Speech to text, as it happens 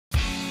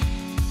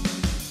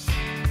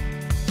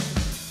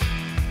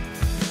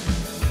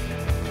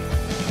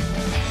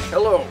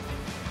Hello.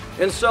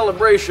 In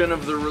celebration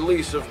of the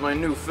release of my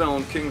new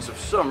film, Kings of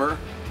Summer,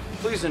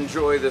 please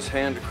enjoy this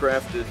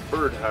handcrafted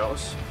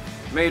birdhouse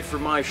made for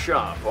my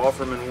shop,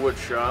 Offerman Wood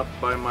Shop,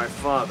 by my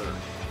father,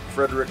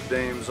 Frederick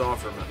Dames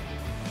Offerman.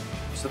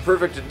 It's the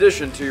perfect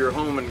addition to your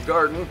home and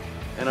garden,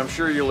 and I'm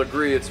sure you'll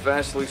agree it's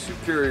vastly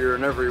superior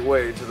in every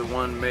way to the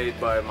one made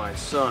by my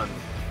son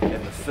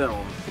in the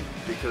film,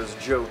 because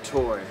Joe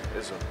Toy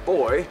is a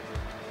boy,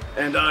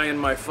 and I and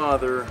my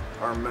father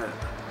are men.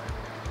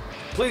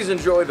 Please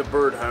enjoy the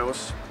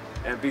birdhouse,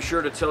 and be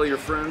sure to tell your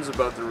friends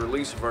about the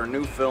release of our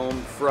new film,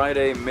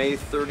 Friday, May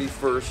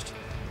 31st,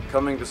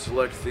 coming to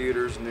select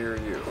theaters near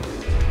you.